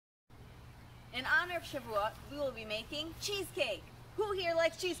In honor of Shavuot, we will be making cheesecake. Who here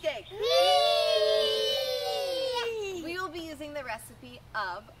likes cheesecake? Me! We will be using the recipe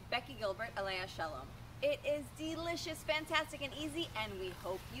of Becky Gilbert, Alea Shalom. It is delicious, fantastic, and easy, and we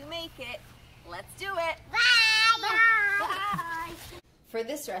hope you make it. Let's do it. Bye! Bye! Bye. For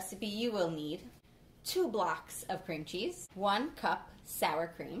this recipe, you will need 2 blocks of cream cheese, 1 cup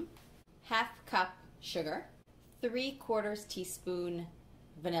sour cream, ½ cup sugar, 3/4 teaspoon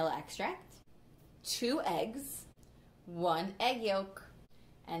vanilla extract, 2 eggs, 1 egg yolk,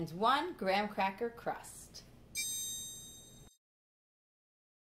 and 1 graham cracker crust.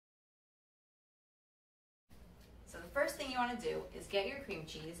 So the first thing you want to do is get your cream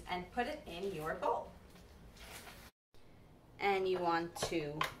cheese and put it in your bowl. And you want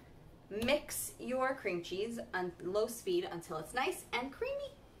to mix your cream cheese on low speed until it's nice and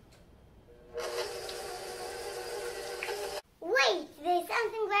creamy. Wait, there's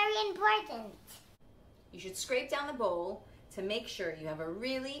something very important. You should scrape down the bowl to make sure you have a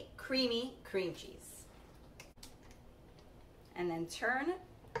really creamy cream cheese. And then turn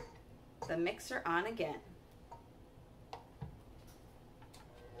the mixer on again.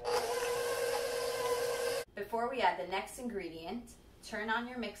 Before we add the next ingredient, turn on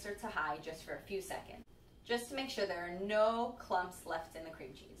your mixer to high just for a few seconds, just to make sure there are no clumps left in the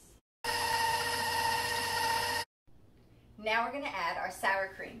cream cheese. Now we're going to add our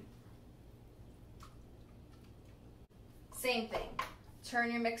sour cream. Same thing. Turn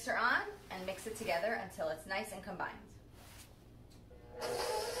your mixer on and mix it together until it's nice and combined.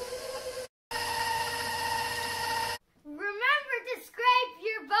 Remember to scrape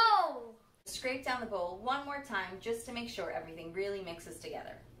your bowl. Scrape down the bowl one more time just to make sure everything really mixes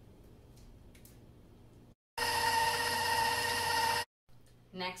together.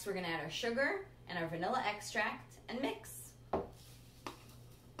 Next, we're going to add our sugar and our vanilla extract and mix.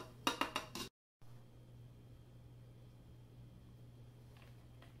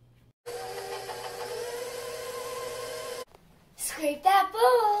 Scrape that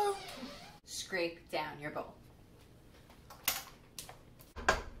bowl. Scrape down your bowl.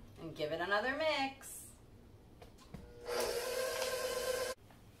 And give it another mix.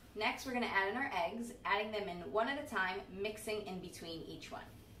 Next, we're going to add in our eggs, adding them in one at a time, mixing in between each one.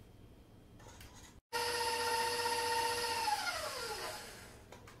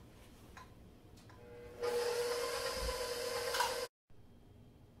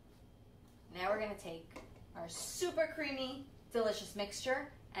 Now we're going to take our super creamy, delicious mixture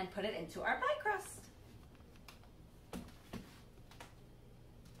and put it into our pie crust.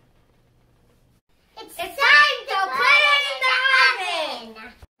 It's time to put it in the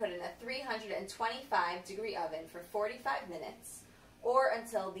oven. Put it in a 325-degree oven for 45 minutes, or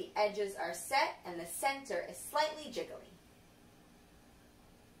until the edges are set and the center is slightly jiggly.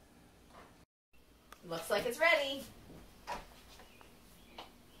 Looks like it's ready.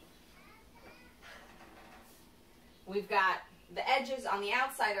 We've got the edges on the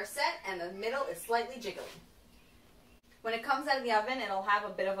outside are set and the middle is slightly jiggly. When it comes out of the oven, it'll have a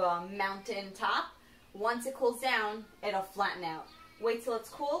bit of a mountain top. Once it cools down, it'll flatten out. Wait till it's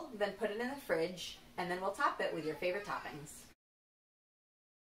cool, then put it in the fridge, and then we'll top it with your favorite toppings.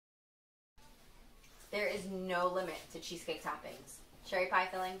 There is no limit to cheesecake toppings. Cherry pie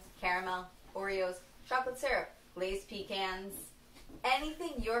fillings, caramel, Oreos, chocolate syrup, glazed pecans,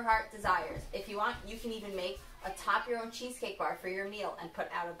 anything your heart desires. If you want, you can even make a top your own cheesecake bar for your meal and put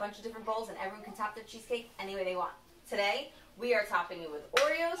out a bunch of different bowls and everyone can top their cheesecake any way they want. Today, we are topping it with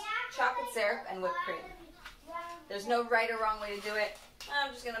Oreos, chocolate syrup, and whipped cream. There's no right or wrong way to do it.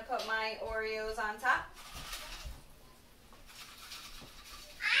 I'm just going to put my Oreos on top.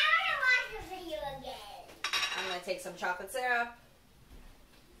 I want to watch the video again. I'm going to take some chocolate syrup.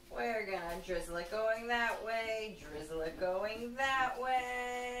 We're going to drizzle it going that way, drizzle it going that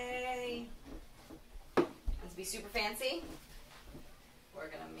way. And to be super fancy, we're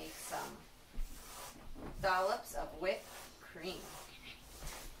going to make some dollops of whipped cream.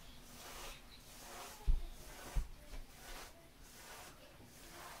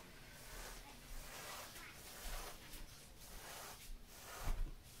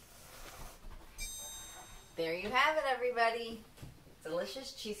 There you have it, everybody.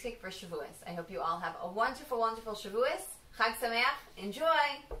 Delicious cheesecake for Shavuot. I hope you all have a wonderful, wonderful Shavuot. Chag Sameach. Enjoy.